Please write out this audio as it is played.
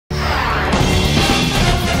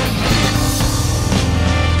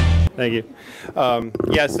Thank you.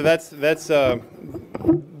 Yeah, so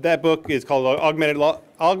that book is called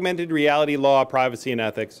Augmented Reality Law, Privacy and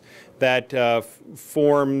Ethics. That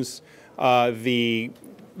forms the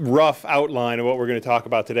rough outline of what we're going to talk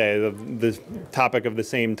about today, the topic of the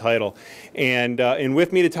same title. And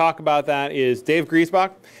with me to talk about that is Dave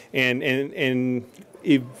Griesbach. And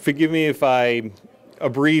forgive me if I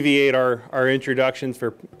abbreviate our introductions for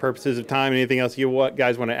purposes of time. Anything else you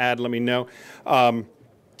guys want to add, let me know.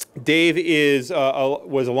 Dave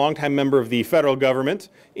was a longtime member of the federal government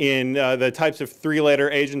in the types of three-letter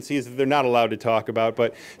agencies that they're not allowed to talk about,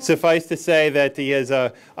 but suffice to say that he has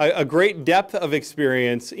a great depth of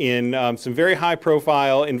experience in some very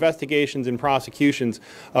high-profile investigations and prosecutions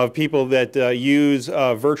of people that use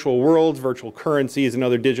virtual worlds, virtual currencies, and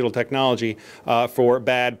other digital technology for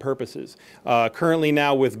bad purposes. Currently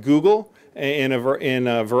now with Google in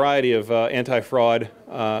a variety of anti-fraud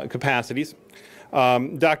capacities.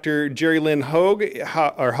 Dr. Jerri Lynn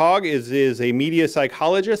Hogg is a media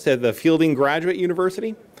psychologist at the Fielding Graduate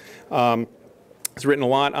University. He's written a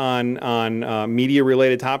lot on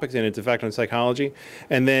media-related topics and its effect on psychology.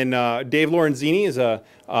 And then Dave Lorenzini is a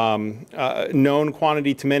known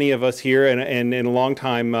quantity to many of us here and a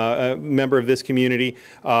long-time member of this community,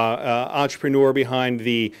 entrepreneur behind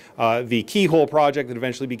the Keyhole project that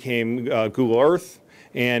eventually became Google Earth.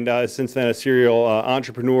 And since then a serial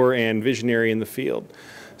entrepreneur and visionary in the field.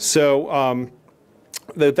 So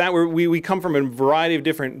we come from a variety of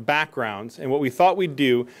different backgrounds, and what we thought we'd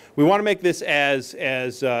do, we want to make this as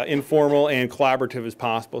informal and collaborative as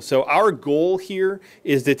possible. So our goal here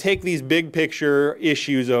is to take these big picture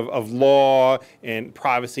issues of law and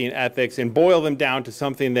privacy and ethics and boil them down to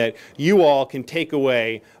something that you all can take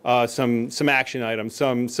away some action items,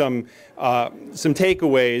 some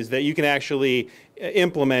takeaways that you can actually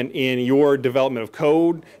implement in your development of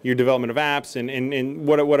code, your development of apps, and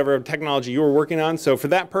whatever technology you're working on. So for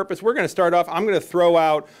that purpose, we're going to start off, I'm going to throw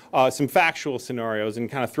out some factual scenarios and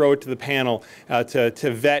kind of throw it to the panel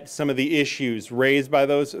to vet some of the issues raised by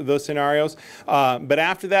those scenarios. But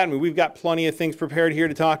after that, I mean, we've got plenty of things prepared here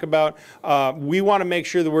to talk about. We want to make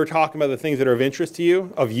sure that we're talking about the things that are of interest to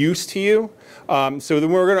you, of use to you. So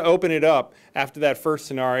then we're going to open it up after that first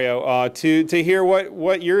scenario to hear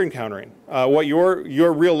what you're encountering, what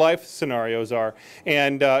your real life scenarios are,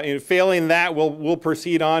 and in failing that, we'll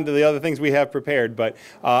proceed on to the other things we have prepared. But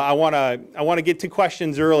I want to get to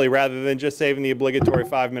questions early rather than just saving the obligatory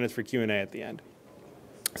 5 minutes for Q&A at the end.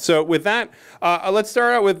 So with that, let's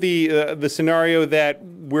start out with the scenario that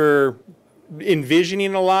we're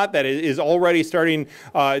envisioning a lot, that is already starting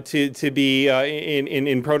to be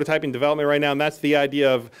in prototyping development right now, and that's the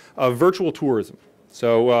idea of virtual tourism.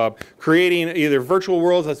 So creating either virtual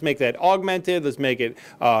worlds, let's make that augmented, let's make it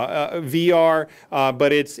VR,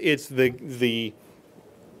 but it's the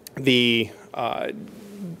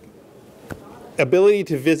ability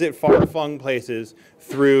to visit far-flung places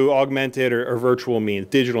through augmented or virtual means,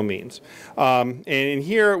 digital means. And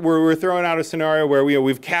here we're throwing out a scenario where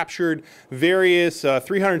we've captured various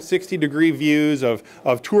 360-degree views of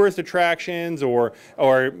tourist attractions or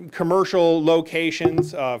commercial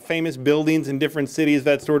locations, famous buildings in different cities,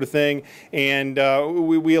 that sort of thing. And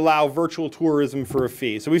we allow virtual tourism for a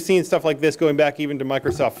fee. So we've seen stuff like this going back even to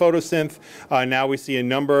Microsoft Photosynth. Now we see a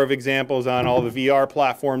number of examples on all the VR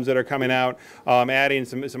platforms that are coming out, adding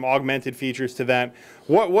some augmented features to that.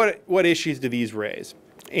 What issues do these raise?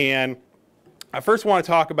 And I first want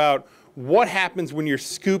to talk about what happens when you're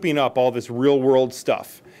scooping up all this real world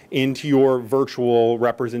stuff into your virtual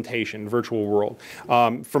representation, virtual world.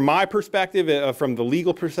 From my perspective, from the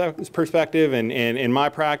legal perspective and in my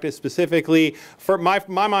practice specifically,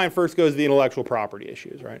 my mind first goes to the intellectual property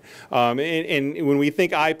issues, right? And when we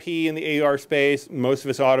think IP in the AR space, most of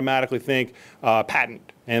us automatically think patent.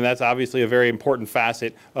 And that's obviously a very important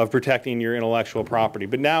facet of protecting your intellectual property.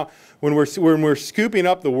 But now, when we're scooping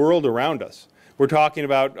up the world around us, we're talking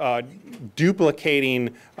about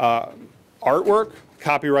duplicating artwork,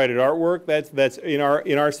 copyrighted artwork that's in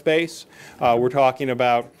our space. We're talking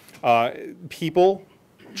about people,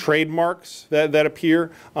 trademarks that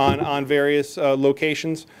appear on various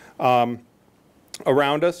locations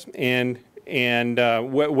around us, and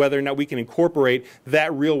whether or not we can incorporate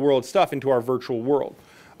that real world stuff into our virtual world.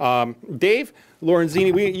 Dave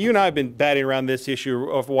Lorenzini, you and I have been batting around this issue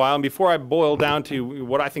for a while, and before I boil down to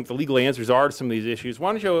what I think the legal answers are to some of these issues,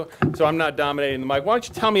 why don't you, so I'm not dominating the mic, why don't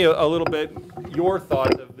you tell me a little bit your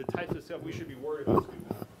thoughts of the types of stuff we should be worried about?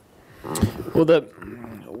 Well,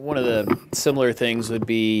 one of the similar things would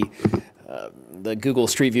be the Google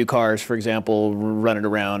Street View cars, for example, running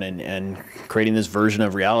around and creating this version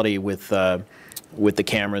of reality with the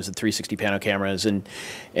cameras, the 360 pano cameras,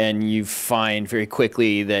 and you find very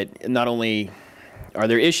quickly that not only are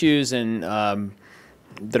there issues and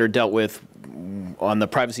that are dealt with on the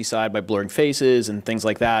privacy side by blurring faces and things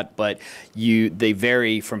like that, but they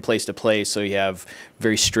vary from place to place. So you have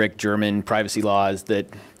very strict German privacy laws that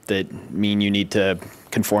mean you need to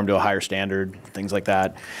conform to a higher standard, things like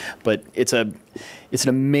that. But it's an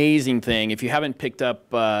amazing thing. If you haven't picked up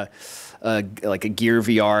like a Gear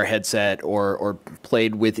VR headset or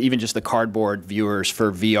played with even just the cardboard viewers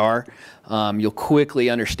for VR, you'll quickly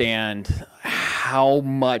understand how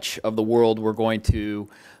much of the world we're going to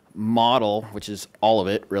model, which is all of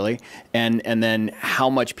it really, and then how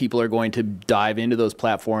much people are going to dive into those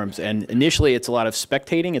platforms. And initially it's a lot of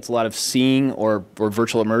spectating, it's a lot of seeing or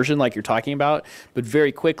virtual immersion like you're talking about, but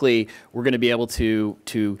very quickly we're going to be able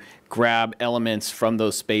to grab elements from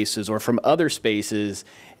those spaces or from other spaces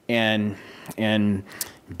and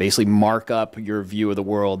basically mark up your view of the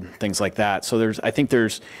world, things like that. So I think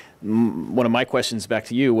there's one of my questions back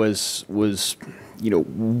to you was, you know,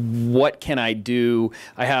 what can I do?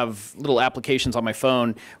 I have little applications on my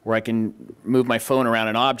phone where I can move my phone around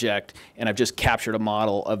an object, and I've just captured a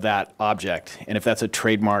model of that object. And if that's a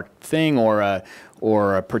trademark thing or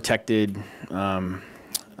a protected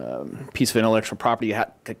piece of intellectual property,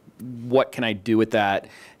 what can I do with that?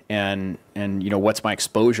 And you know, what's my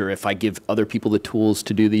exposure if I give other people the tools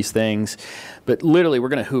to do these things? But literally, we're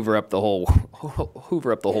going to hoover up the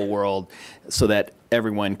whole world so that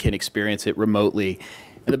everyone can experience it remotely.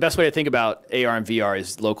 And the best way to think about AR and VR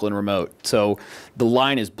is local and remote. So the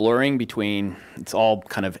line is blurring between, it's all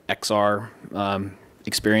kind of XR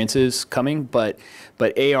experiences coming, but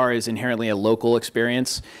AR is inherently a local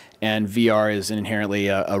experience, and VR is inherently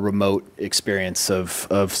a remote experience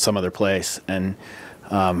of some other place. And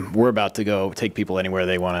we're about to go take people anywhere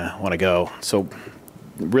they want to go. So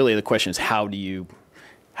really the question is, how do you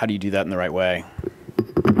do that in the right way?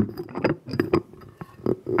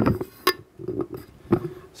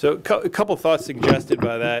 So a couple thoughts suggested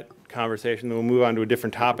by that conversation, then we'll move on to a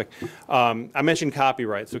different topic. I mentioned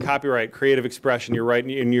copyright. So copyright, creative expression, you're right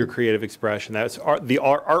in your creative expression. That's the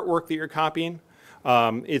artwork that you're copying.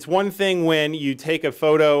 It's one thing when you take a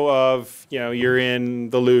photo of, you know, you're in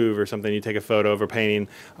the Louvre or something, you take a photo of a painting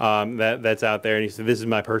that's out there and you say, this is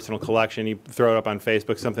my personal collection, you throw it up on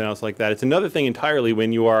Facebook, something else like that. It's another thing entirely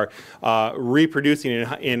when you are reproducing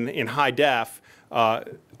in high def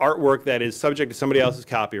artwork that is subject to somebody else's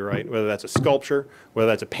copyright, whether that's a sculpture, whether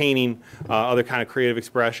that's a painting, other kind of creative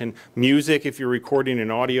expression, music if you're recording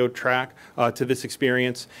an audio track to this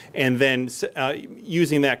experience, and then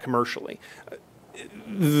using that commercially.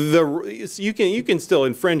 You can still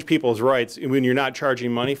infringe people's rights when you're not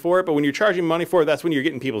charging money for it, but when you're charging money for it, that's when you're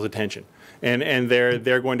getting people's attention, and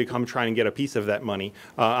they're going to come try and get a piece of that money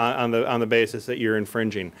on the basis that you're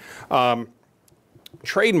infringing.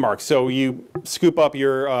 Trademarks. So you scoop up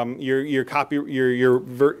your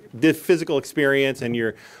physical experience, and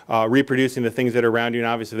you're reproducing the things that are around you. And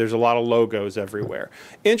obviously, there's a lot of logos everywhere.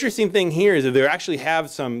 Interesting thing here is that they actually have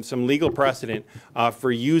some legal precedent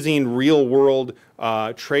for using real-world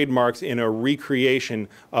trademarks in a recreation,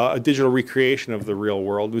 a digital recreation of the real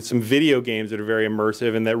world, with some video games that are very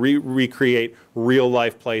immersive and that recreate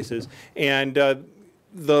real-life places. And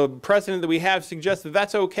the precedent that we have suggests that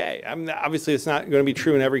that's okay. I mean, obviously, it's not going to be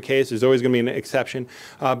true in every case. There's always going to be an exception.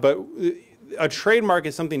 But a trademark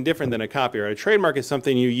is something different than a copyright. A trademark is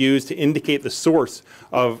something you use to indicate the source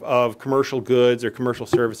of commercial goods or commercial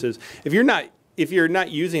services. If you're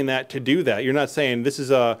not using that to do that, you're not saying this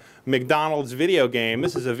is a McDonald's video game,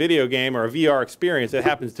 this is a video game or a VR experience that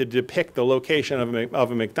happens to depict the location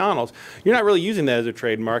of a McDonald's, you're not really using that as a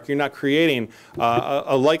trademark. You're not creating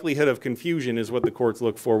a likelihood of confusion is what the courts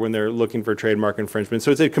look for when they're looking for trademark infringement.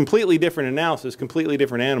 So it's a completely different analysis, completely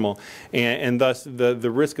different animal, and thus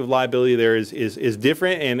the risk of liability there is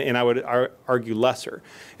different, and I would argue lesser.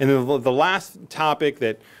 And then the last topic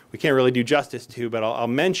that we can't really do justice to, but I'll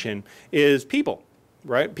mention, is people.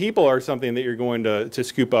 Right? People are something that you're going to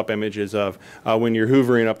scoop up images of when you're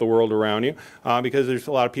hoovering up the world around you, because there's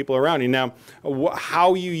a lot of people around you. Now,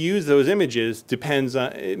 how you use those images depends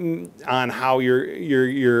on how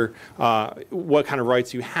what kind of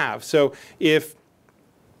rights you have. So if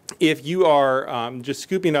you are just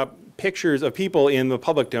scooping up pictures of people in the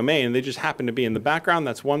public domain and they just happen to be in the background,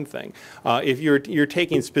 that's one thing. If you're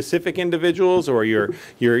taking specific individuals, or you're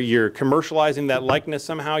commercializing that likeness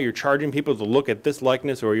somehow, you're charging people to look at this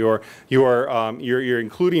likeness, or you're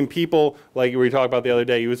including people like we talked about the other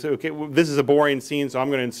day. You would say, okay, well, this is a boring scene, so I'm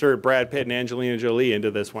going to insert Brad Pitt and Angelina Jolie into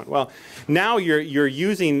this one. Well, now you're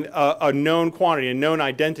using a known quantity, a known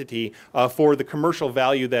identity for the commercial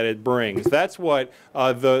value that it brings. That's what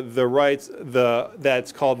the rights,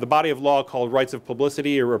 that's called the body of law called rights of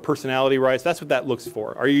publicity or personality rights. That's what that looks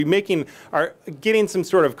for. Are you getting some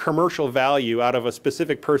sort of commercial value out of a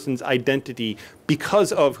specific person's identity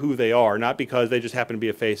because of who they are, not because they just happen to be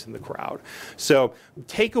a face in the crowd? So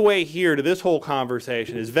takeaway here to this whole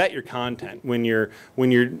conversation is vet your content when you're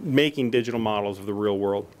making digital models of the real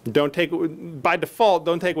world. Don't take, by default,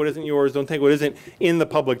 don't take what isn't yours, don't take what isn't in the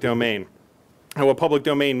public domain. And what public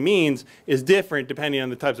domain means is different depending on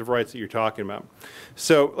the types of rights that you're talking about.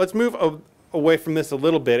 So let's move away from this a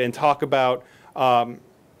little bit and talk about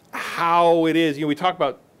how it is. We talk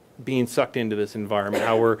about being sucked into this environment.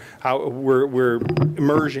 How we're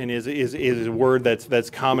immersion is a word that's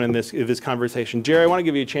common in this conversation. Jerri, I want to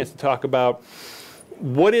give you a chance to talk about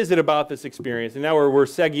what is it about this experience. And now we're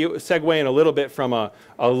segueing a little bit from a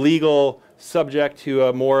legal subject to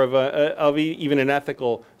a more of even an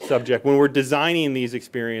ethical subject. When we're designing these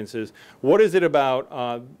experiences, what is it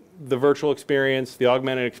about the virtual experience, the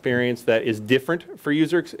augmented experience, that is different for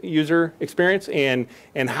user experience, and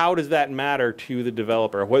how does that matter to the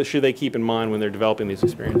developer? What should they keep in mind when they're developing these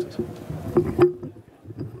experiences?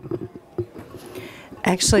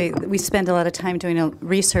 Actually, we spend a lot of time doing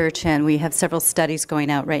research, and we have several studies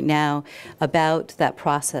going out right now about that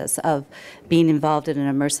process of being involved in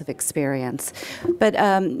an immersive experience. But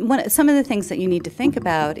some of the things that you need to think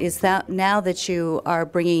about is that now that you are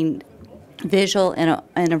bringing visual and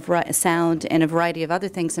a sound and a variety of other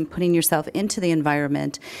things and putting yourself into the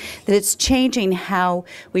environment, that it's changing how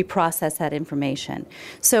we process that information.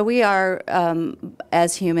 So we are,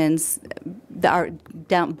 as humans,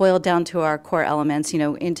 boiled down to our core elements,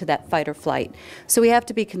 into that fight or flight. So we have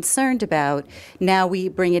to be concerned about, now we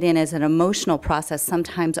bring it in as an emotional process,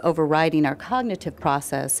 sometimes overriding our cognitive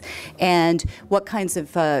process, and what kinds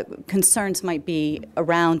of concerns might be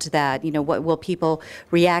around that. What will people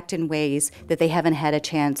react in ways that they haven't had a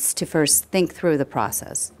chance to first think through the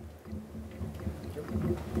process.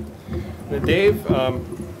 Now, Dave, I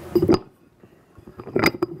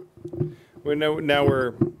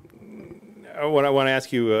want to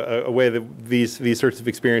ask you a way that these sorts of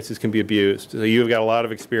experiences can be abused. So you've got a lot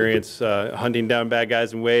of experience hunting down bad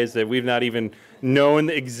guys in ways that we've not even known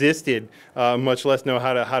existed, much less know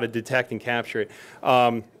how to detect and capture it.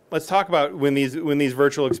 Let's talk about when these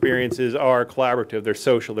virtual experiences are collaborative, they're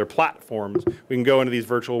social, they're platforms. We can go into these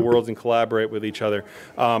virtual worlds and collaborate with each other.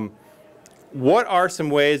 What are some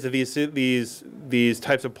ways that these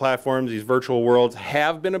types of platforms, these virtual worlds,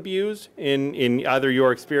 have been abused in either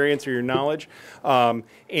your experience or your knowledge?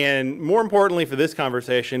 And more importantly for this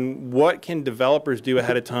conversation, what can developers do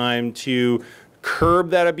ahead of time to curb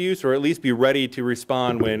that abuse, or at least be ready to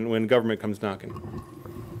respond when government comes knocking?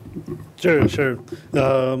 Sure.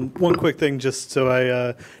 One quick thing, just so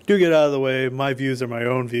I do get out of the way. My views are my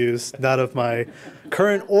own views, not of my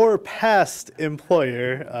current or past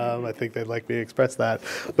employer. I think they'd like me to express that.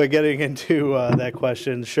 But getting into that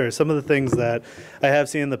question, sure. Some of the things that I have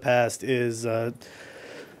seen in the past is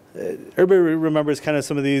everybody remembers kind of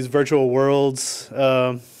some of these virtual worlds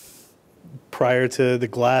prior to the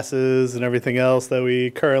glasses and everything else that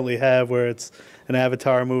we currently have, where it's an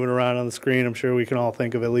avatar moving around on the screen. I'm sure we can all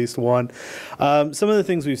think of at least one. Some of the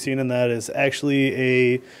things we've seen in that is actually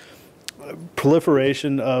a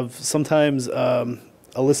proliferation of sometimes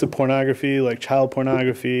illicit pornography, like child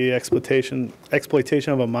pornography, exploitation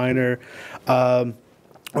of a minor,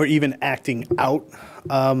 or even acting out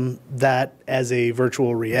that as a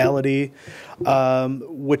virtual reality,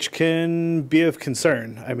 which can be of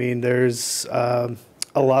concern. I mean, there's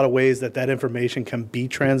a lot of ways that information can be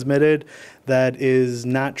transmitted that is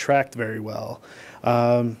not tracked very well.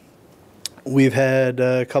 We've had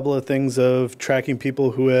a couple of things of tracking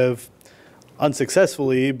people who have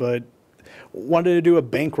unsuccessfully but wanted to do a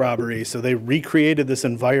bank robbery, so they recreated this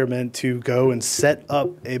environment to go and set up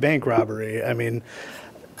a bank robbery. I mean,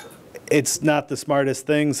 it's not the smartest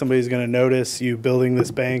thing. Somebody's going to notice you building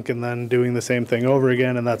this bank and then doing the same thing over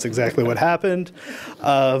again, and that's exactly what happened.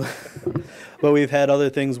 But we've had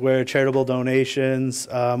other things where charitable donations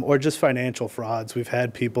or just financial frauds. We've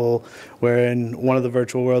had people where in one of the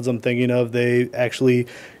virtual worlds I'm thinking of, they actually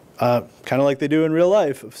kind of like they do in real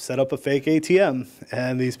life, set up a fake ATM,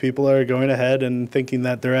 and these people are going ahead and thinking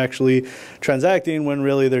that they're actually transacting when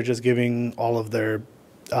really they're just giving all of their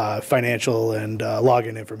financial and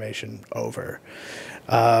login information over.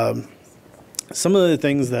 Some of the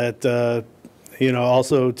things that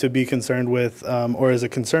also to be concerned with, or as a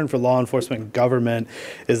concern for law enforcement and government,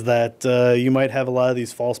 is that you might have a lot of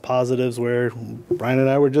these false positives where Brian and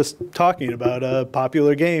I were just talking about a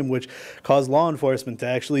popular game which caused law enforcement to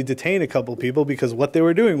actually detain a couple people because what they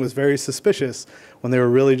were doing was very suspicious when they were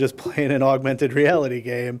really just playing an augmented reality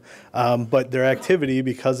game. But their activity,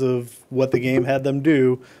 because of what the game had them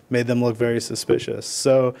do, made them look very suspicious.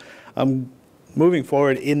 So moving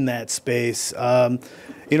forward in that space,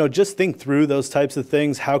 just think through those types of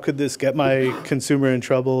things. How could this get my consumer in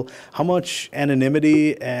trouble? How much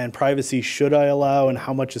anonymity and privacy should I allow, and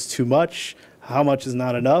how much is too much? How much is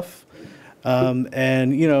not enough?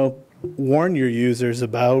 And warn your users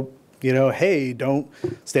about, hey, don't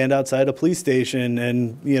stand outside a police station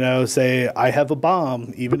and, say, I have a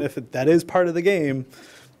bomb, even if that is part of the game.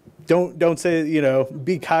 Don't say,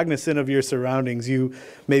 be cognizant of your surroundings. You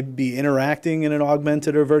may be interacting in an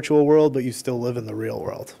augmented or virtual world, but you still live in the real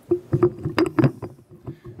world.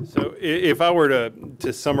 So if I were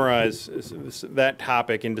to summarize that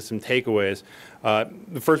topic into some takeaways,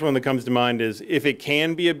 the first one that comes to mind is if it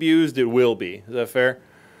can be abused, it will be. Is that fair?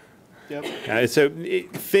 Yep. So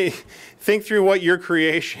think through what your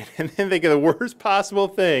creation, and then think of the worst possible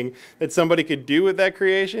thing that somebody could do with that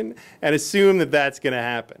creation and assume that that's going to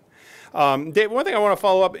happen. Dave, one thing I want to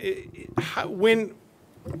follow up, when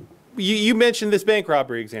you mentioned this bank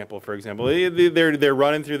robbery example, for example, they're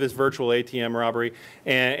running through this virtual ATM robbery,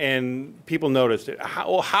 and people noticed it.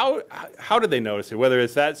 How did they notice it? Whether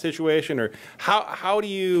it's that situation, or how do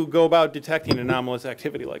you go about detecting anomalous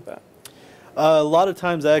activity like that? A lot of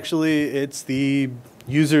times, actually, it's the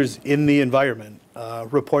users in the environment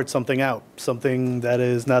report something out, something that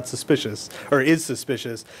is not suspicious or is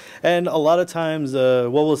suspicious. And a lot of times,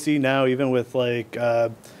 what we'll see now, even with like,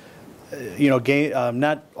 not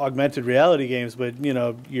augmented reality games, but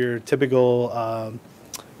your typical,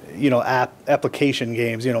 application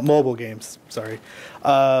games, mobile games. Sorry,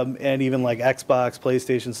 and even like Xbox,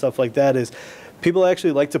 PlayStation, stuff like that is. People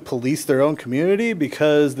actually like to police their own community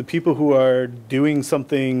because the people who are doing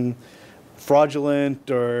something fraudulent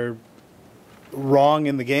or wrong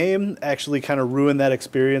in the game actually kind of ruin that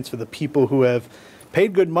experience for the people who have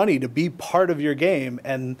paid good money to be part of your game.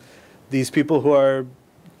 And these people who are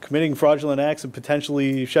committing fraudulent acts and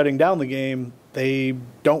potentially shutting down the game, they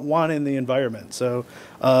don't want in the environment. So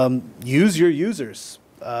use your users.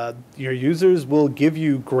 Your users will give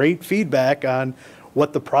you great feedback on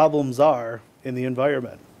what the problems are in the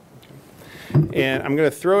environment. And I'm going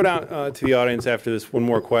to throw it out to the audience after this one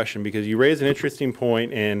more question, because you raised an interesting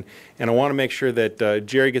point, and I want to make sure that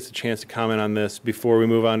Jerri gets a chance to comment on this before we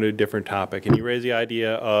move on to a different topic. And you raised the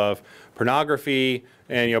idea of pornography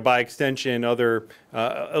and, by extension, other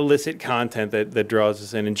illicit content that draws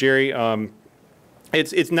us in. And Jerri,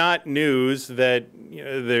 it's not news that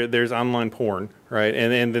there's online porn, right?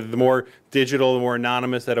 And the more digital, the more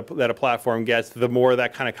anonymous that a platform gets, the more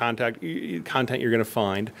that kind of content you're going to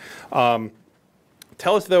find.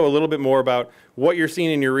 Tell us, though, a little bit more about what you're seeing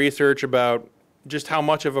in your research about just how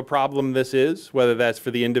much of a problem this is, whether that's for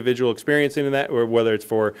the individual experiencing that or whether it's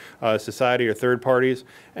for society or third parties.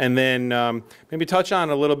 And then maybe touch on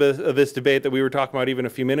a little bit of this debate that we were talking about even a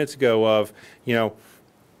few minutes ago of,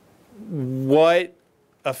 what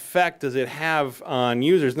effect does it have on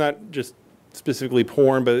users, not just specifically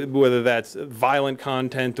porn, but whether that's violent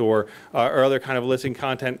content or other kind of illicit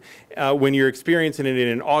content, when you're experiencing it in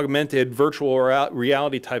an augmented virtual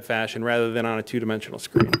reality type fashion rather than on a two-dimensional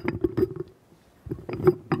screen.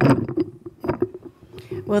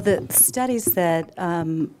 Well, the studies that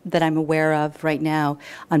that I'm aware of right now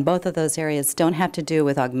on both of those areas don't have to do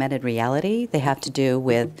with augmented reality. They have to do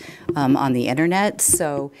with on the internet.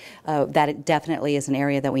 So that definitely is an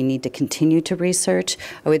area that we need to continue to research.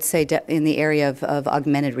 I would say in the area of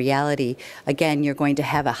augmented reality, again, you're going to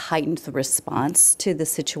have a heightened response to the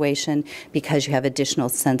situation because you have additional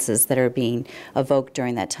senses that are being evoked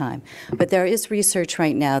during that time. But there is research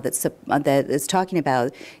right now that is talking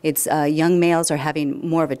about young males are having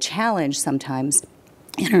more of a challenge sometimes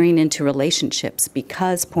entering into relationships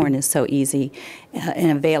because porn is so easy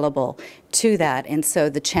and available to that. And so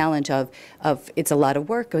the challenge of it's a lot of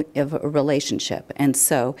work of a relationship. And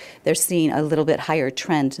so they're seeing a little bit higher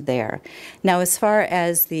trend there. Now, as far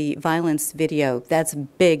as the violence video, that's a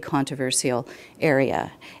big controversial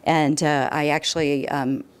area. And I actually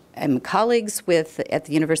am colleagues at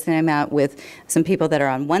the university I'm at with some people that are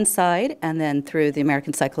on one side, and then through the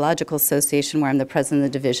American Psychological Association, where I'm the president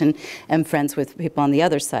of the division, I'm friends with people on the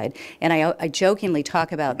other side. And I jokingly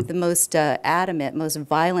talk about the most adamant, most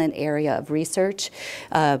violent area of research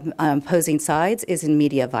on opposing sides is in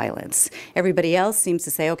media violence. Everybody else seems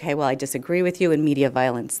to say, okay, well, I disagree with you. In media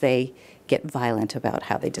violence, they get violent about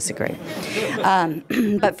how they disagree.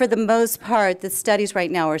 But for the most part, the studies right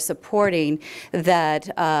now are supporting that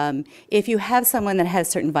if you have someone that has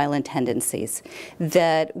certain violent tendencies,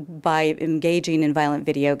 that by engaging in violent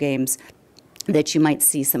video games, that you might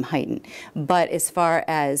see some heightened. But as far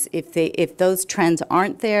as if those trends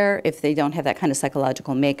aren't there, if they don't have that kind of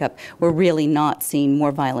psychological makeup, we're really not seeing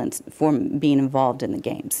more violence from being involved in the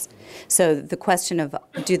games. So the question of,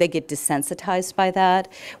 do they get desensitized by that?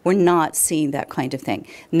 We're not seeing that kind of thing.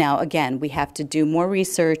 Now, again, we have to do more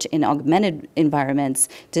research in augmented environments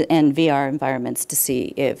and VR environments to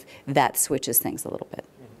see if that switches things a little bit.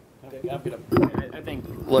 I think,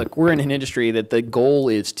 look, we're in an industry that the goal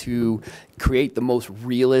is to create the most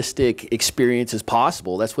realistic experiences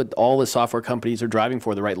possible. That's what all the software companies are driving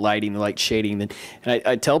for, the right lighting, the right shading. And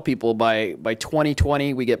I tell people by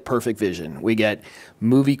 2020, we get perfect vision. We get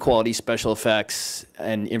movie quality special effects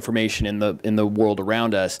and information in the world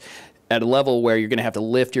around us at a level where you're going to have to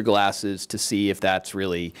lift your glasses to see if that's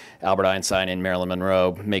really Albert Einstein and Marilyn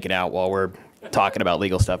Monroe making out while we're talking about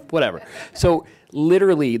legal stuff, whatever. So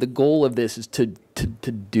literally, the goal of this is to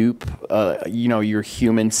dupe, you know, your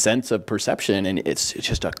human sense of perception, and it's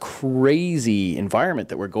just a crazy environment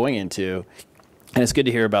that we're going into. And it's good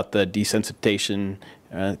to hear about the desensitization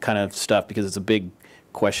kind of stuff, because it's a big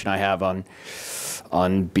question I have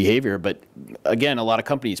on behavior. But again, a lot of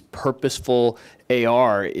companies, purposeful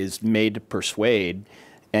AR is made to persuade.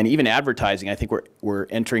 And even advertising, I think we're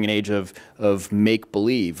entering an age of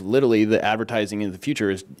make-believe. Literally, the advertising in the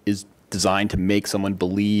future is designed to make someone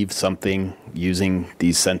believe something using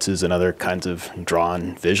these senses and other kinds of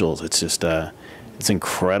drawn visuals. It's just it's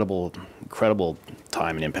incredible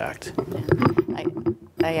time and impact.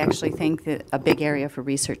 I actually think that a big area for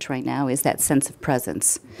research right now is that sense of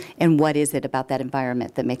presence, and what is it about that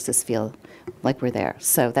environment that makes us feel like we're there.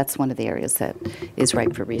 So that's one of the areas that is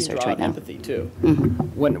ripe for research right now. Empathy too.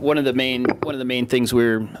 Mm-hmm. One of the main things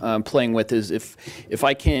we're playing with is if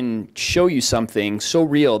I can show you something so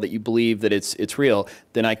real that you believe that it's real,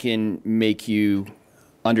 then I can make you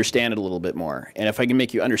understand it a little bit more. And if I can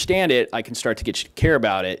make you understand it, I can start to get you to care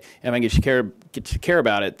about it. And if I get you to care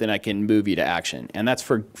about it, then I can move you to action. And that's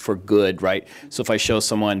for good, right? So if I show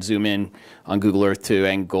someone, zoom in on Google Earth to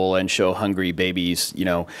Angola and show hungry babies, you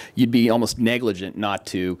know, you'd be almost negligent not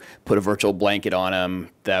to put a virtual blanket on them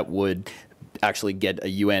that would actually get a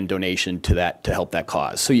UN donation to help that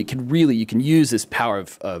cause. So you can use this power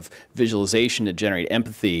of visualization to generate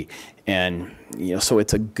empathy, and you know, so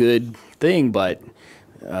it's a good thing, but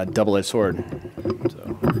double-edged sword.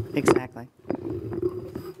 So. Exactly.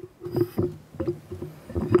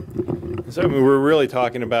 So I mean, we're really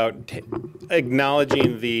talking about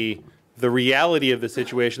acknowledging the reality of the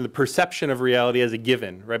situation, the perception of reality as a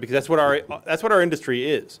given, right? Because that's what our industry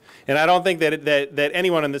is. And I don't think that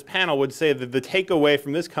anyone on this panel would say that the takeaway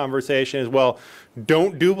from this conversation is, well,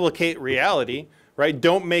 don't duplicate reality, right?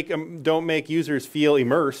 Don't make users feel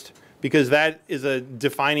immersed, because that is a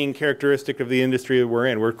defining characteristic of the industry that we're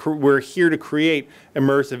in. We're here to create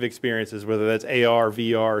immersive experiences, whether that's AR,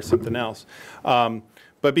 VR, or something else.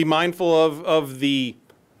 But be mindful of the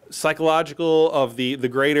psychological, of the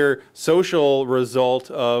greater social result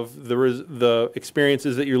of the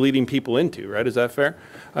experiences that you're leading people into, right? Is that fair?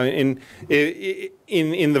 I mean,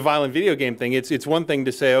 in the violent video game thing, it's one thing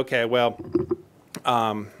to say, okay, well,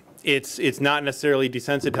 it's not necessarily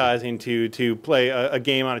desensitizing to play a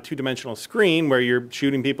game on a two-dimensional screen where you're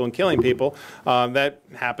shooting people and killing people. That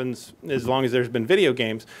happens as long as there's been video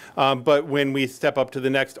games. But when we step up to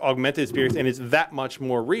the next augmented experience and it's that much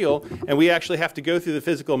more real, and we actually have to go through the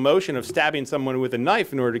physical motion of stabbing someone with a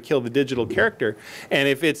knife in order to kill the digital character, and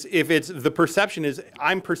if it's the perception is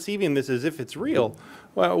I'm perceiving this as if it's real,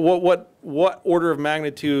 well, what order of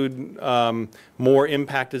magnitude more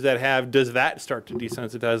impact does that have? Does that start to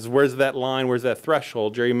desensitize? Where's that line? Where's that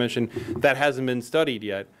threshold? Jerry mentioned that hasn't been studied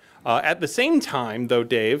yet. At the same time, though,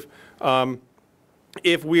 Dave,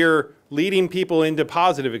 if we're leading people into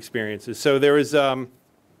positive experiences, so there is, I'm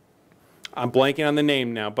blanking on the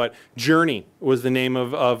name now, but Jerri was the name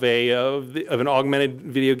of an augmented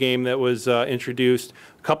video game that was introduced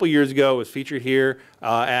a couple years ago. It was featured here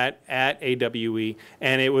at AWE,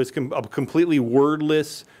 and it was a completely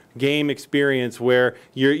wordless game experience where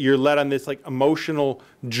you're led on this like emotional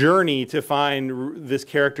journey to find this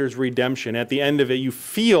character's redemption. At the end of it, you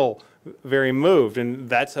feel very moved, and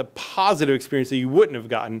that's a positive experience that you wouldn't have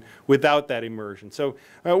gotten without that immersion. So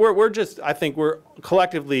I think we're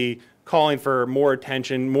collectively calling for more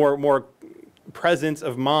attention, more presence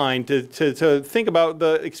of mind to think about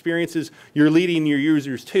the experiences you're leading your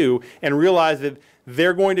users to, and realize that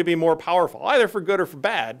they're going to be more powerful, either for good or for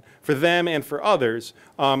bad, for them and for others,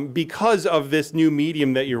 because of this new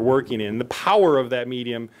medium that you're working in. The power of that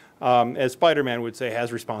medium, as Spider-Man would say,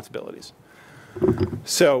 has responsibilities.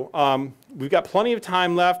 So we've got plenty of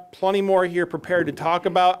time left, plenty more here prepared to talk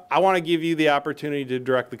about. I want to give you the opportunity to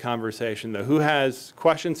direct the conversation, though. Who has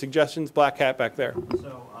questions, suggestions? Black hat back there.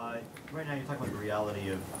 So right now you're talking about the reality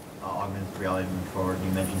of augmented reality moving forward.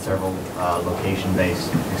 You mentioned several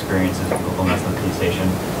location-based experiences with local national police station,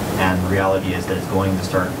 and the reality is that it's going to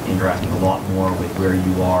start interacting a lot more with where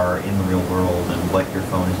you are in the real world and what your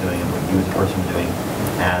phone is doing and what you as a person are doing,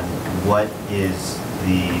 and what is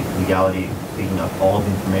the legality, speaking of all of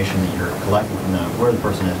the information that you're collecting from them, where the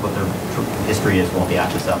person is, what their history is, won't be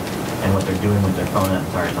accessed up, and what they're doing with their phone that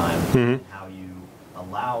entire time, and how you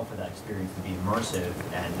allow for that experience to be immersive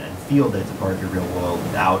and feel that it's a part of your real world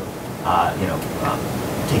without,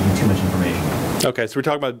 taking too much information. Okay, so we're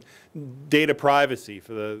talking about data privacy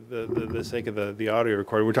for the sake of the audio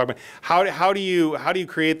recording. We're talking about how do you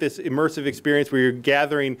create this immersive experience where you're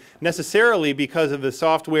gathering, necessarily because of the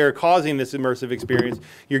software causing this immersive experience,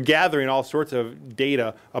 you're gathering all sorts of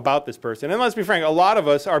data about this person. And let's be frank, a lot of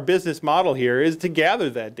us, our business model here is to gather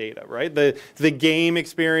that data, right? The game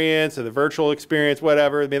experience or the virtual experience,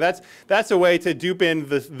 whatever. I mean, that's a way to dupe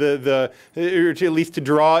in or to at least to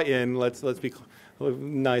draw in. Let's be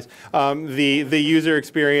nice. The user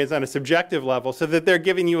experience on a subjective level, so that they're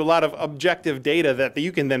giving you a lot of objective data that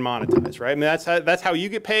you can then monetize, right? I mean, that's how you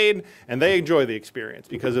get paid, and they enjoy the experience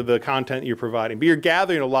because of the content you're providing. But you're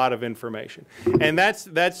gathering a lot of information, and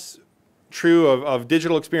that's true of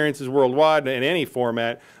digital experiences worldwide in any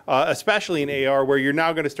format, especially in AR, where you're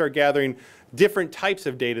now going to start gathering different types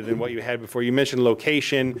of data than what you had before. You mentioned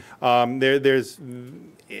location. There's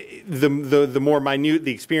the more minute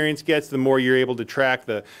the experience gets, the more you're able to track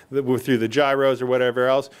through the gyros or whatever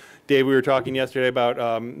else. Dave, we were talking yesterday about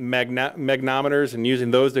magnometers and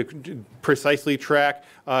using those to precisely track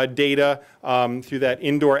data through that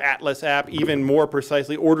indoor Atlas app, even more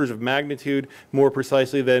precisely, orders of magnitude more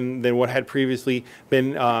precisely than what had previously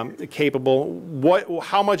been capable.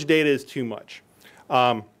 How much data is too much?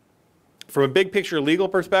 From a big picture legal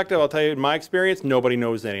perspective, I'll tell you, in my experience, nobody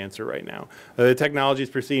knows that answer right now. The technology is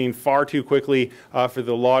proceeding far too quickly for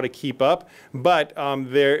the law to keep up. But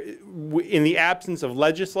in the absence of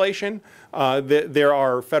legislation, there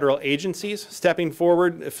are federal agencies stepping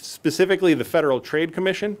forward, specifically the Federal Trade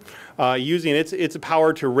Commission, using its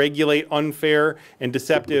power to regulate unfair and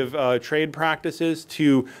deceptive trade practices,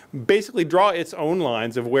 to basically draw its own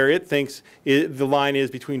lines of where it thinks the line is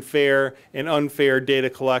between fair and unfair data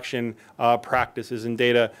collection practices and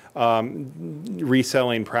data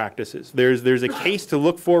reselling practices. There's a case to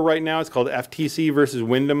look for right now. It's called FTC versus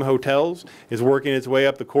Wyndham Hotels. It's working its way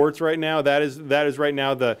up the courts right now. That is right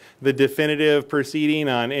now the definitive proceeding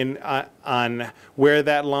on where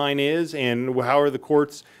that line is, and how the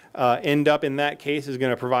courts end up in that case is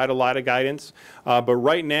going to provide a lot of guidance. But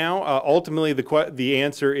right now, ultimately, the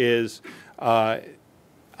answer is.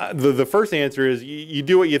 The first answer is you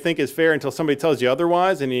do what you think is fair until somebody tells you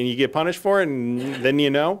otherwise, and you get punished for it, and then you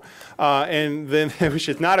know. And then, which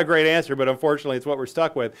is not a great answer, but unfortunately it's what we're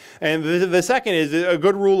stuck with. And the second is, a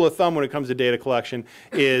good rule of thumb when it comes to data collection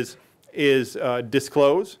is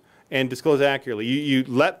disclose. And disclose accurately. You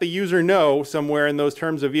let the user know somewhere in those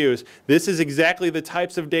terms of use, this is exactly the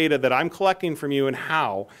types of data that I'm collecting from you and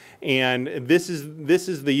how, and this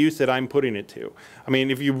is the use that I'm putting it to. I mean,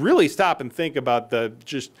 if you really stop and think about the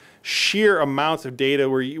just sheer amounts of data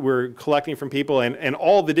we're collecting from people, and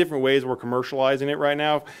all the different ways we're commercializing it right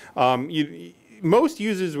now, most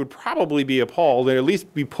users would probably be appalled, or at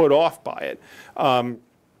least be put off by it.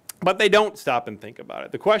 But they don't stop and think about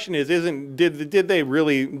it. The question did they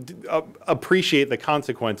really appreciate the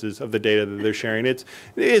consequences of the data that they're sharing?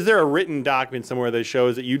 Is there a written document somewhere that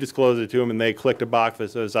shows that you disclosed it to them and they clicked a box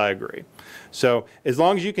that says, I agree? So as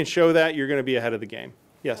long as you can show that, you're going to be ahead of the game.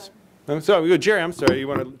 Yes. So, Jerry, I'm sorry. You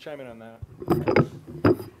want to chime in on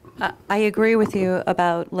that? I agree with you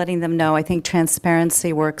about letting them know. I think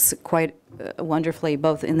transparency works quite wonderfully,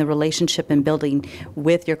 both in the relationship and building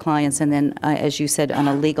with your clients, and then, as you said, on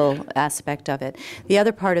a legal aspect of it. The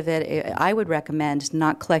other part of it, I would recommend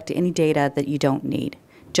not collect any data that you don't need.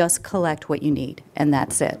 Just collect what you need, and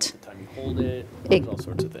that's it. hold it, all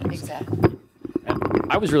sorts of things. Exactly.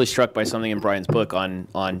 I was really struck by something in Brian's book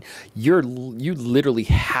on you literally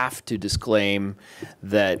have to disclaim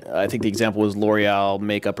that. I think the example was L'Oreal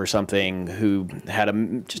makeup or something, who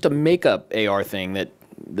had just a makeup AR thing that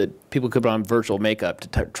people could put on virtual makeup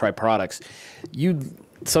to try products.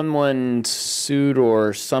 Someone sued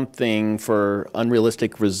or something for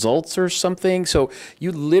unrealistic results or something. So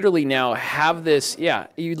you literally now have this. Yeah,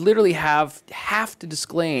 you literally have to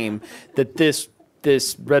disclaim that this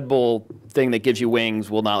Red Bull thing that gives you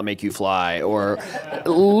wings will not make you fly, or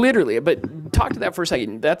literally. But talk to that for a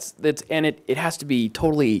second. And it has to be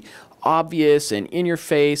totally obvious and in your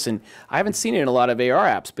face. And I haven't seen it in a lot of AR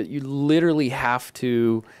apps, but you literally have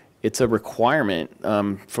to. It's a requirement,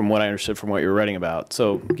 from what I understood from what you were writing about.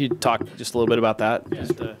 So can you talk just a little bit about that? Yeah.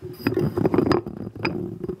 Just, to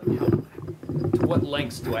what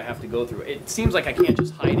lengths do I have to go through? It seems like I can't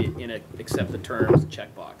just hide it in accept the terms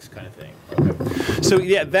checkbox kind of thing. Okay. So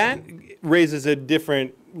yeah, that raises a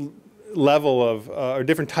different level of, or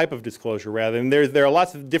different type of disclosure rather. And there are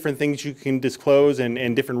lots of different things you can disclose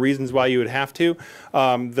and different reasons why you would have to.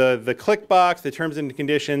 The click box, the terms and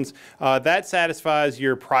conditions, that satisfies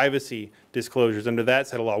your privacy disclosures under that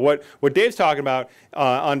set of law. What Dave's talking about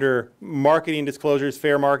under marketing disclosures,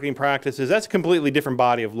 fair marketing practices, that's a completely different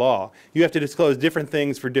body of law. You have to disclose different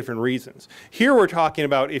things for different reasons. Here we're talking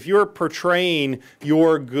about if you're portraying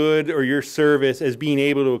your good or your service as being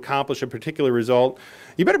able to accomplish a particular result,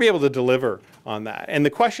 you better be able to deliver on that. And the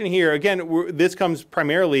question here, again, this comes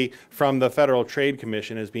primarily from the Federal Trade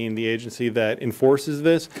Commission as being the agency that enforces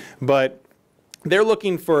this, but they're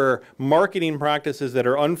looking for marketing practices that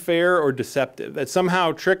are unfair or deceptive, that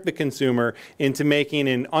somehow trick the consumer into making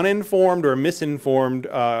an uninformed or misinformed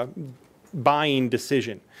buying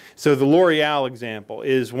decision. So the L'Oreal example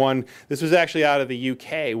is one. This was actually out of the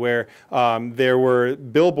UK, where there were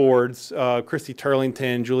billboards, Christy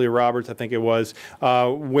Turlington, Julia Roberts, I think it was,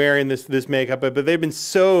 wearing this makeup, but they've been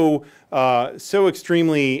so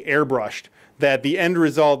extremely airbrushed that the end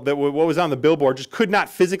result, that what was on the billboard, just could not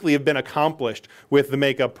physically have been accomplished with the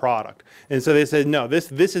makeup product. And so they said, no,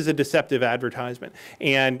 this is a deceptive advertisement.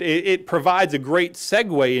 And it provides a great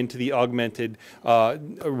segue into the augmented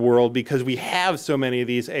world, because we have so many of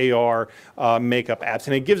these AR makeup apps.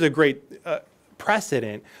 And it gives a great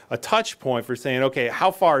precedent, a touch point for saying, okay, how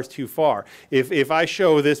far is too far? If I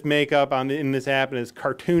show this makeup in this app in this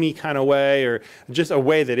cartoony kind of way, or just a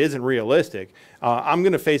way that isn't realistic, I'm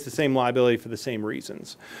going to face the same liability for the same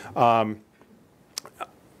reasons.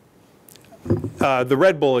 The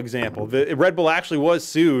Red Bull example. The Red Bull actually was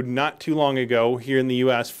sued not too long ago here in the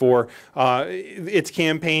U.S. for its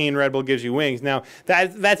campaign, Red Bull gives you wings. Now,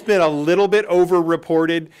 that's been a little bit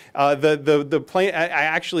over-reported. I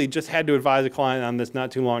actually just had to advise a client on this not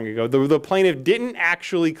too long ago. The plaintiff didn't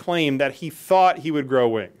actually claim that he thought he would grow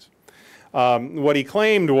wings. What he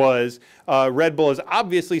claimed was Red Bull is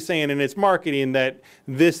obviously saying in its marketing that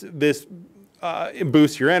this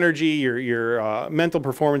boosts your energy, your mental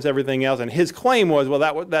performance, everything else. And his claim was,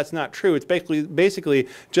 well, that's not true. It's basically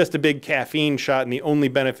just a big caffeine shot, and the only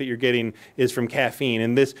benefit you're getting is from caffeine.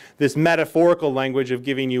 And this metaphorical language of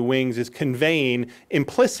giving you wings is conveying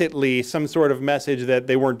implicitly some sort of message that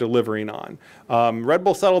they weren't delivering on. Red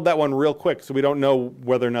Bull settled that one real quick, so we don't know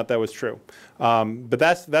whether or not that was true. But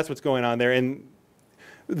that's what's going on there. And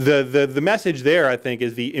the message there, I think,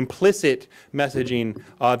 is the implicit messaging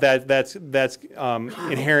that's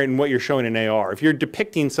inherent in what you're showing in AR. If you're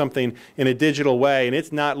depicting something in a digital way and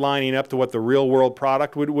it's not lining up to what the real world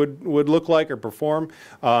product would look like or perform,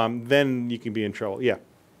 then you can be in trouble. Yeah.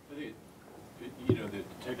 I think, the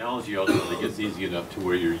technology ultimately gets easy enough to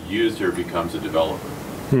where your user becomes a developer.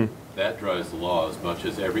 That drives the law as much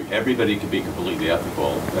as everybody can be completely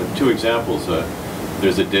ethical. Two examples.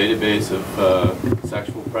 There's a database of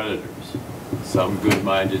sexual predators. Some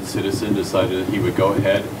good-minded citizen decided he would go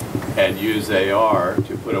ahead and use AR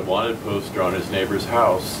to put a wanted poster on his neighbor's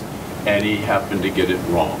house, and he happened to get it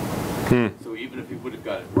wrong. So even if he would have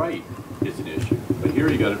got it right, it's an issue. But here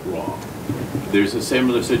he got it wrong. There's a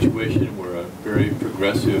similar situation where a very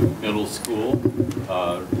progressive middle school,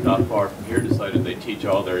 not far from here, decided they teach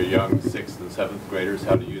all their young 6th and 7th graders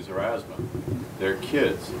how to use Erasmus. They're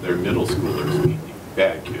kids, they're middle schoolers,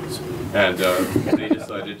 bad kids. And they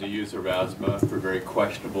decided to use Erasmus for very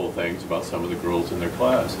questionable things about some of the girls in their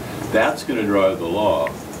class. That's going to drive the law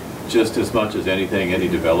just as much as anything any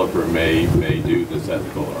developer may do that's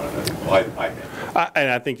ethical or unethical, I think. And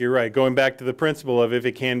I think you're right. Going back to the principle of if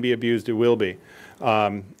it can be abused, it will be.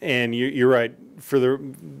 And you're right. For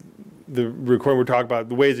the recording we're talking about,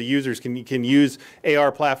 the ways that users can use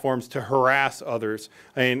AR platforms to harass others.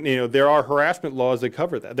 And there are harassment laws that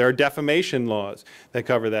cover that. There are defamation laws that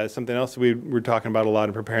cover that. It's something else we were talking about a lot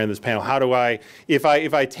in preparing this panel. How do I, if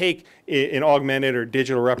I take an augmented or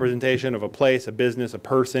digital representation of a place, a business, a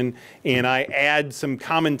person, and I add some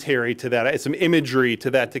commentary to that, some imagery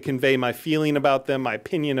to that to convey my feeling about them, my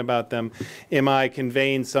opinion about them, am I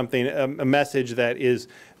conveying something, a message that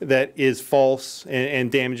is false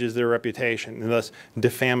and damages their reputation, and thus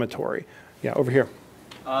defamatory? Yeah, over here.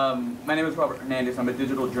 My name is Robert Hernandez. I'm a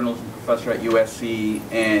digital journalism professor at USC,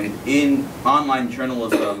 and in online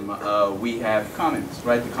journalism, we have comments,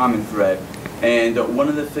 right? The comment thread. And one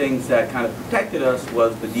of the things that kind of protected us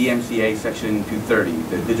was the DMCA Section 230,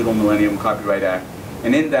 the Digital Millennium Copyright Act.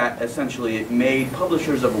 And in that, essentially, it made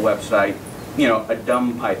publishers of a website, a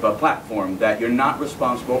dumb pipe, a platform that you're not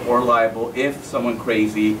responsible or liable if someone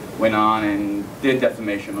crazy went on and did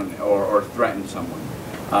defamation or threatened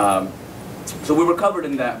someone. So we were covered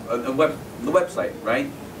in that, the website, right?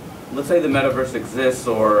 Let's say the metaverse exists,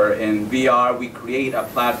 or in VR we create a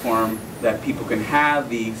platform that people can have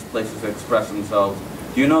these places to express themselves.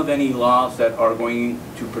 Do you know of any laws that are going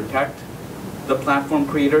to protect the platform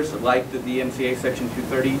creators like the DMCA Section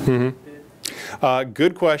 230? Mm-hmm.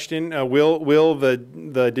 Good question. Will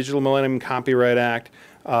the Digital Millennium Copyright Act,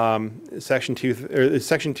 Section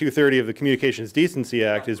 230 of the Communications Decency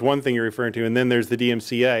Act is one thing you're referring to, and then there's the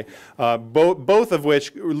DMCA, both of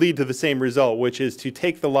which lead to the same result, which is to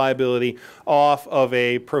take the liability off of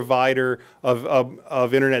a provider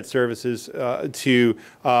of internet services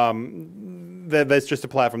that's just a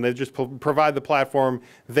platform. They just provide the platform.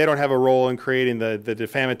 They don't have a role in creating the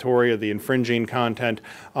defamatory or the infringing content.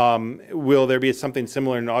 Will there be something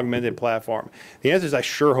similar in an augmented platform? The answer is I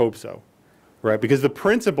sure hope so. Right, because the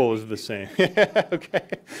principle is the same. Okay,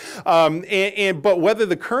 but whether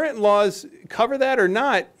the current laws cover that or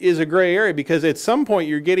not is a gray area, because at some point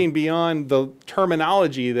you're getting beyond the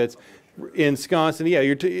terminology that's ensconced. And yeah,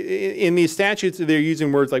 in these statutes they're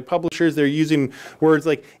using words like publishers. They're using words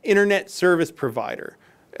like internet service provider.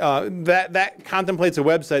 That contemplates a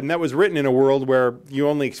website, and that was written in a world where you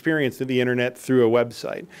only experienced the internet through a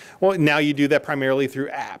website. Well, now you do that primarily through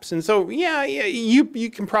apps. And so, yeah, you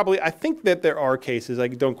can probably, I think that there are cases,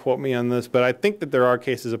 don't quote me on this, but I think that there are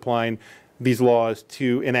cases applying these laws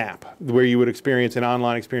to an app where you would experience an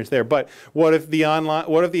online experience there. But what if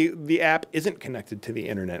the app isn't connected to the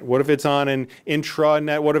internet? What if it's on an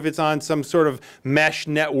intranet? What if it's on some sort of mesh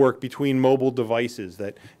network between mobile devices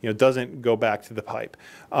that doesn't go back to the pipe?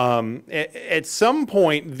 At some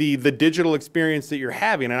point, the digital experience that you're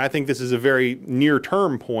having, and I think this is a very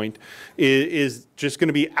near-term point, is just going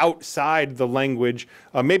to be outside the language,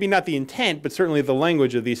 maybe not the intent, but certainly the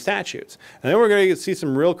language of these statutes. And then we're going to see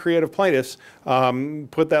some real creative plaintiffs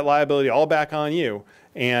put that liability all back on you,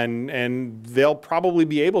 and they'll probably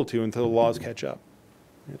be able to until the laws catch up.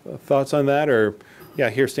 Thoughts on that? Or, yeah,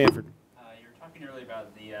 here's Stanford. You were talking earlier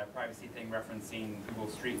about the privacy thing, referencing Google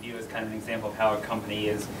Street View as kind of an example of how a company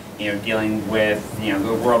is, dealing with, the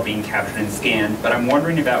world being captured and scanned. But I'm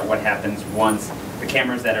wondering about what happens once the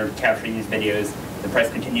cameras that are capturing these videos, the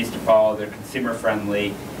price continues to fall, they're consumer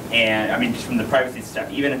friendly, and I mean, just from the privacy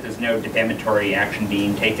stuff, even if there's no defamatory action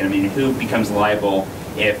being taken, I mean, who becomes liable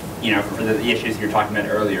if, for the issues you were talking about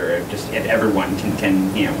earlier, if everyone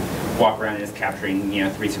can walk around and is capturing,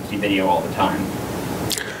 360 video all the time?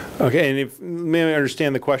 Okay, and may I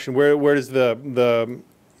understand the question, where does the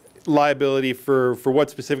liability for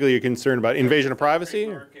what specifically you're concerned about? Invasion of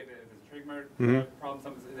privacy?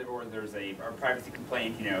 Problem, or there's a privacy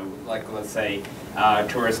complaint, like let's say a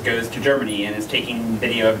tourist goes to Germany and is taking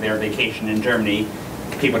video of their vacation in Germany.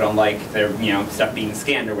 People don't like their stuff being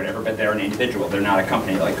scanned or whatever, but they're an individual. They're not a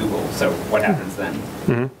company like Google. So what happens then?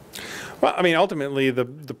 Mm-hmm. Well, I mean, ultimately, the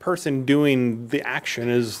person doing the action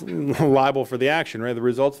is liable for the action, right? The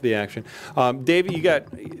results of the action. David, you got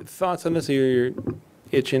thoughts on this? You're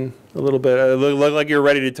itching a little bit. Look like you're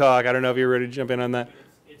ready to talk. I don't know if you're ready to jump in on that.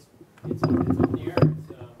 It's on the air. I'm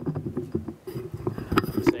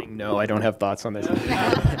saying no, I don't have thoughts on this.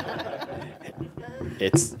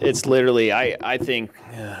 It's literally, I think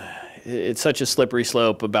it's such a slippery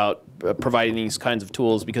slope about providing these kinds of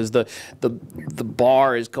tools, because the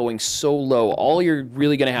bar is going so low. All you're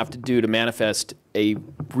really going to have to do to manifest a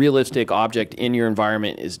realistic object in your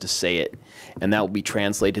environment is to say it, and that will be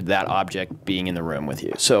translated to that object being in the room with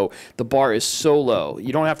you. So the bar is so low.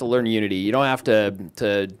 You don't have to learn Unity. You don't have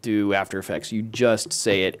to do After Effects. You just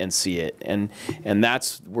say it and see it. And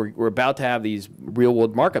that's we're about to have these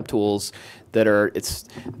real-world markup tools that are,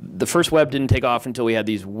 the first web didn't take off until we had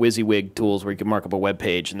these WYSIWYG tools where you could mark up a web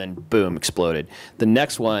page and then boom, exploded. The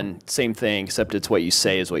next one, same thing, except it's what you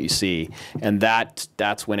say is what you see. And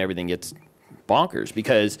that's when everything gets bonkers,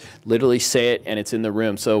 because literally say it and it's in the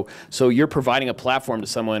room. So you're providing a platform to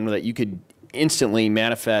someone that you could instantly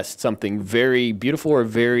manifest something very beautiful or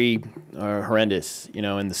very horrendous, you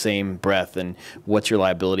know, in the same breath. And what's your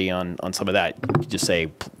liability on some of that? You just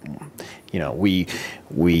say, you know, we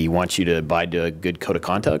want you to abide to a good code of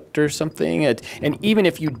conduct or something. And even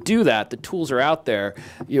if you do that, the tools are out there.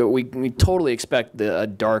 You know, we totally expect a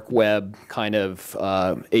dark web kind of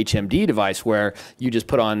HMD device where you just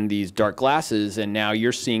put on these dark glasses and now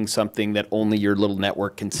you're seeing something that only your little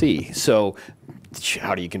network can see. So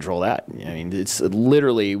how do you control that? I mean, it's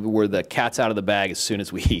literally where the cat's out of the bag as soon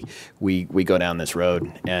as we go down this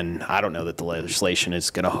road. And I don't know that the legislation is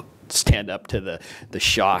going to stand up to the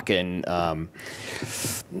shock and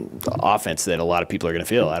offense that a lot of people are going to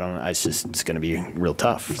feel. I don't know. It's going to be real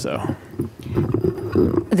tough. So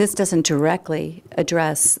this doesn't directly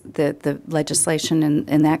address the legislation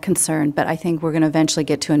and that concern, but I think we're going to eventually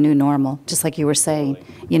get to a new normal, just like you were saying.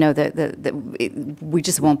 You know, we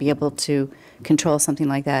just won't be able to control something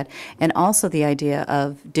like that. And also the idea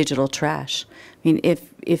of digital trash. I mean,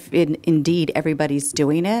 if indeed everybody's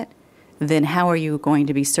doing it, then how are you going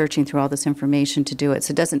to be searching through all this information to do it?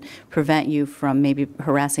 So it doesn't prevent you from maybe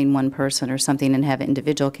harassing one person or something and have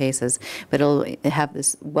individual cases, but it'll have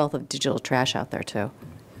this wealth of digital trash out there too.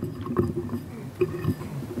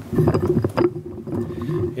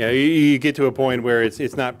 Yeah, you get to a point where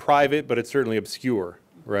it's not private, but it's certainly obscure.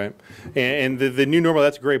 Right, and the new normal,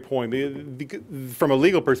 that's a great point. From a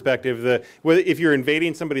legal perspective, if you're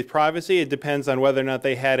invading somebody's privacy, it depends on whether or not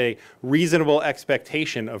they had a reasonable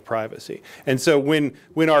expectation of privacy. And so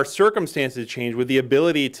when our circumstances change, with the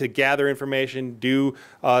ability to gather information, do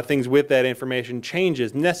things with that information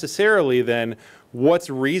changes, necessarily then what's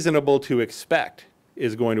reasonable to expect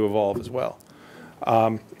is going to evolve as well.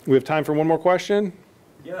 We have time for one more question?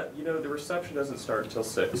 Yeah, you know, the reception doesn't start until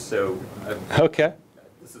 6, so... Okay.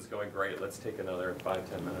 This is going great. Let's take another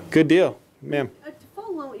 5-10 minutes. Good deal, ma'am. To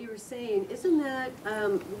follow on what you were saying, isn't that,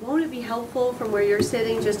 won't it be helpful from where you're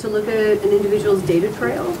sitting just to look at an individual's data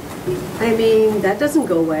trail? I mean, that doesn't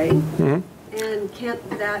go away. Mm-hmm. And can't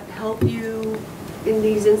that help you in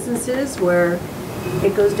these instances where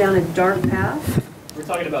it goes down a dark path? We're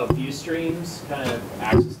talking about view streams, kind of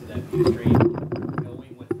access to that view stream.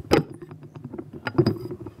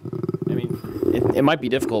 It might be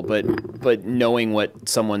difficult, but knowing what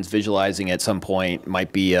someone's visualizing at some point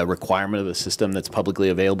might be a requirement of the system that's publicly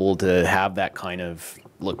available to have that kind of,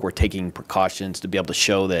 look, we're taking precautions to be able to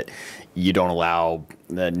show that you don't allow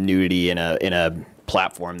the nudity in a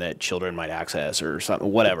platform that children might access or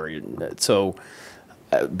something, whatever. So,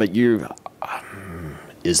 but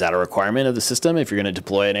is that a requirement of the system if you're going to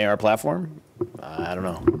deploy an AR platform? I don't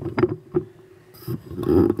know.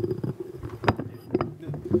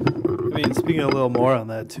 I mean, speaking a little more on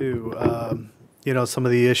that too, you know, some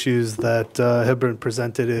of the issues that have been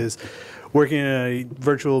presented is working in a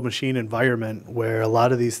virtual machine environment where a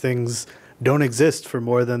lot of these things don't exist for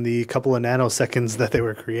more than the couple of nanoseconds that they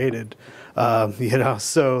were created. You know,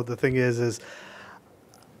 so the thing is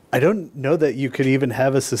I don't know that you could even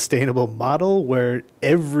have a sustainable model where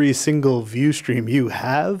every single view stream you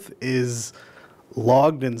have is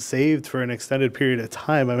logged and saved for an extended period of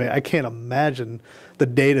time. I mean, I can't imagine the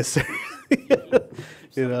data set,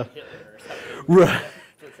 you know, right?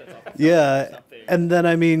 Yeah, and then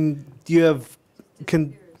I mean, you have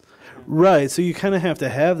right. So you kind of have to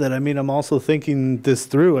have that. I mean, I'm also thinking this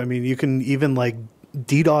through. I mean, you can even like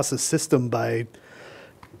DDoS a system by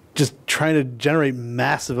just trying to generate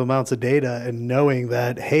massive amounts of data and knowing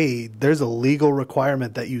that, hey, there's a legal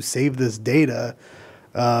requirement that you save this data.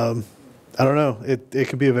 I don't know. It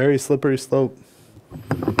can be a very slippery slope.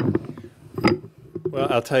 Well,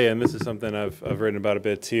 I'll tell you, and this is something I've written about a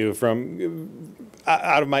bit too, from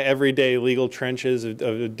out of my everyday legal trenches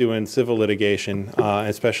of doing civil litigation,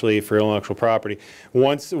 especially for intellectual property.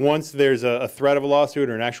 Once there's a threat of a lawsuit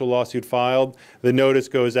or an actual lawsuit filed, the notice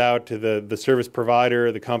goes out to the service provider,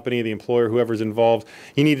 the company, the employer, whoever's involved.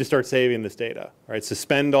 You need to start saving this data, right?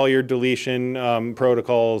 Suspend all your deletion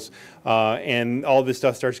protocols, and all this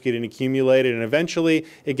stuff starts getting accumulated, and eventually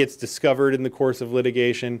it gets discovered in the course of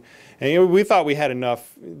litigation. And you know, we thought we had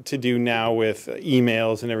enough to do now with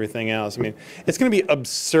emails and everything else. I mean, it's going to be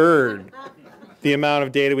absurd, the amount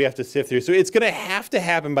of data we have to sift through. So it's going to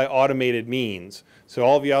happen by automated means. So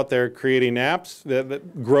all of you out there creating apps, the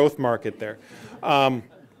growth market there.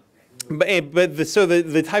 So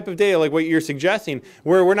the type of data, like what you're suggesting,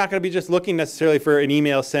 we're not going to be just looking necessarily for an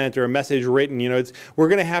email sent or a message written. You know, we're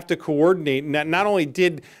going to have to coordinate. Not only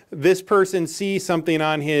did this person see something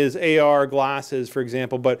on his AR glasses, for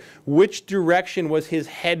example, but which direction was his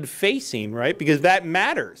head facing, right? Because that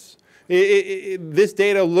matters. This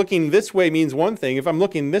data looking this way means one thing. If I'm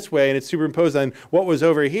looking this way and it's superimposed on what was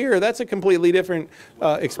over here, that's a completely different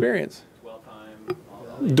experience.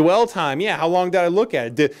 Dwell time, yeah. How long did I look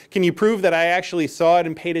at it? Can you prove that I actually saw it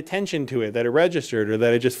and paid attention to it, that it registered, or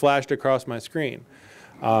that it just flashed across my screen?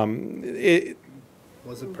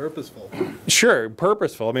 Was it purposeful? Sure,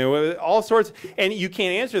 purposeful. I mean, all sorts, and you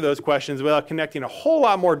can't answer those questions without connecting a whole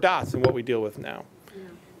lot more dots than what we deal with now.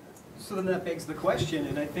 So then that begs the question,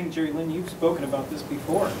 and I think, Jerri, Lynn, you've spoken about this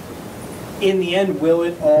before. In the end, will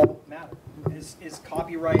it all matter? Is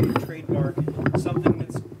copyright and trademark something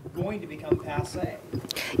that's going to become passé?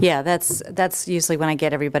 Yeah, that's usually when I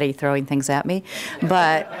get everybody throwing things at me,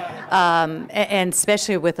 but and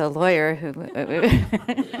especially with a lawyer who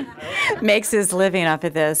makes his living off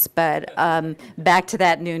of this. But back to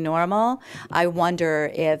that new normal, I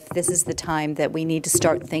wonder if this is the time that we need to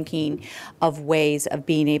start thinking of ways of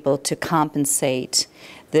being able to compensate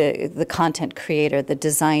the content creator, the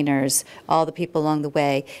designers, all the people along the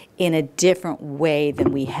way in a different way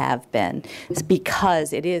than we have been. It's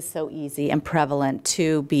because it is so easy and prevalent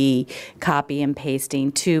to be copy and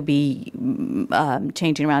pasting, to be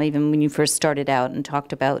changing around, even when you first started out and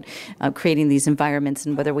talked about creating these environments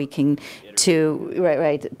and whether we can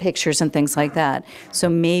pictures and things like that. So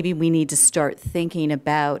maybe we need to start thinking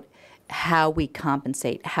about how we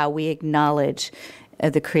compensate, how we acknowledge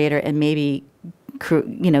the creator, and maybe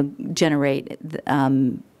generate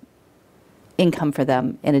income for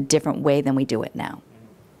them in a different way than we do it now.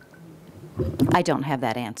 I don't have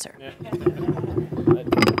that answer.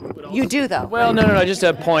 You do, though. Well, no. Just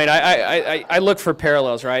a point. I look for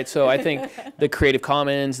parallels, right? So I think the Creative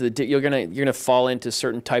Commons, you're gonna fall into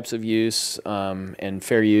certain types of use and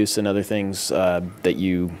fair use and other things that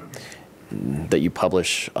you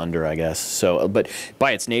publish under, I guess. So, but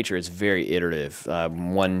by its nature, it's very iterative.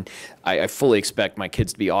 I fully expect my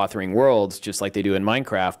kids to be authoring worlds just like they do in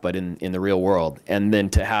Minecraft, but in the real world. And then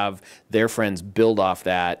to have their friends build off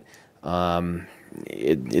that,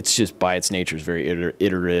 it's just by its nature is very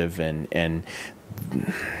iterative, and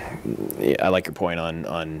I like your point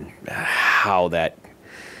on how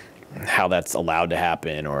that's allowed to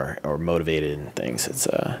happen or motivated and things.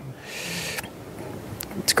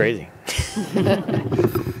 It's crazy.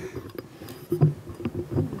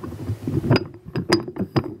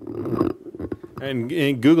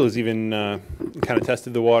 And Google has even kind of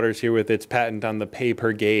tested the waters here with its patent on the pay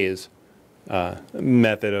per gaze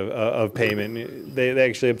method of payment. They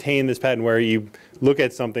actually obtained this patent where you look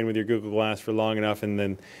at something with your Google Glass for long enough, and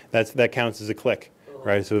then that counts as a click,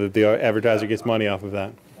 right? So that the advertiser gets money off of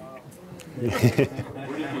that. What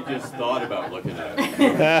if you just thought about looking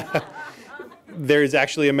at it? There's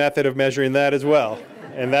actually a method of measuring that as well,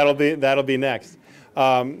 and that'll be next.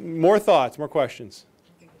 More thoughts, more questions.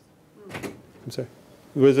 I'm sorry.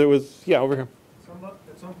 Yeah, over here.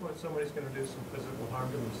 At some point, somebody's going to do some physical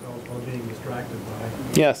harm to themselves while being distracted by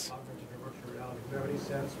yes. augmented or virtual reality. Do you have any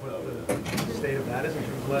sense what the state of that is in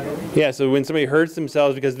terms of liability? Yeah, so when somebody hurts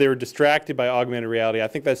themselves because they were distracted by augmented reality, I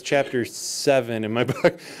think that's chapter 7 in my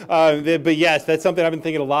book. But yes, that's something I've been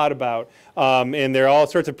thinking a lot about. And there are all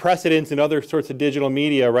sorts of precedents in other sorts of digital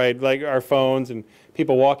media, right? Like our phones and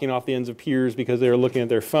people walking off the ends of piers because they were looking at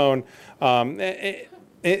their phone.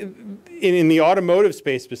 In the automotive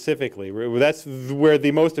space specifically, that's where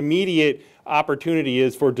the most immediate opportunity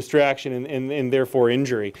is for distraction and therefore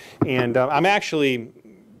injury. And I'm actually,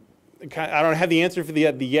 I don't have the answer for the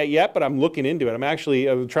yet, but I'm looking into it. I'm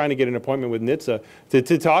actually trying to get an appointment with NHTSA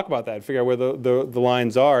to talk about that, figure out where the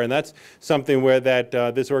lines are. And that's something where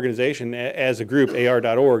this organization, as a group,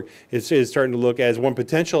 AR.org, is starting to look as one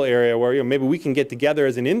potential area where maybe we can get together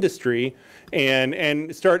as an industry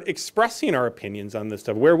and start expressing our opinions on this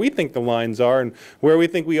stuff, where we think the lines are and where we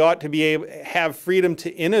think we ought to have freedom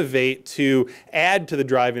to innovate, to add to the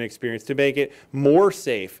driving experience, to make it more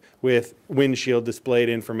safe with windshield displayed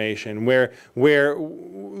information, where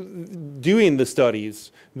doing the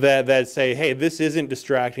studies that say, hey, this isn't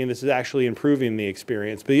distracting, this is actually improving the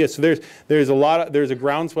experience. But yes, so there's a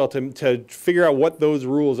groundswell to figure out what those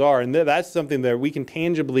rules are, and that's something that we can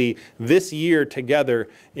tangibly this year together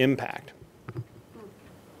impact.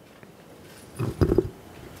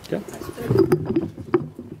 Okay.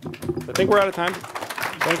 I think we're out of time.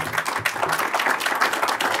 Thank you.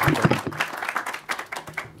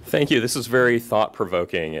 Thank you. This is very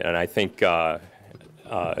thought-provoking, and I think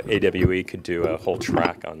AWE could do a whole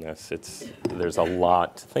track on this. There's a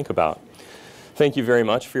lot to think about. Thank you very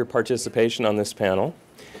much for your participation on this panel.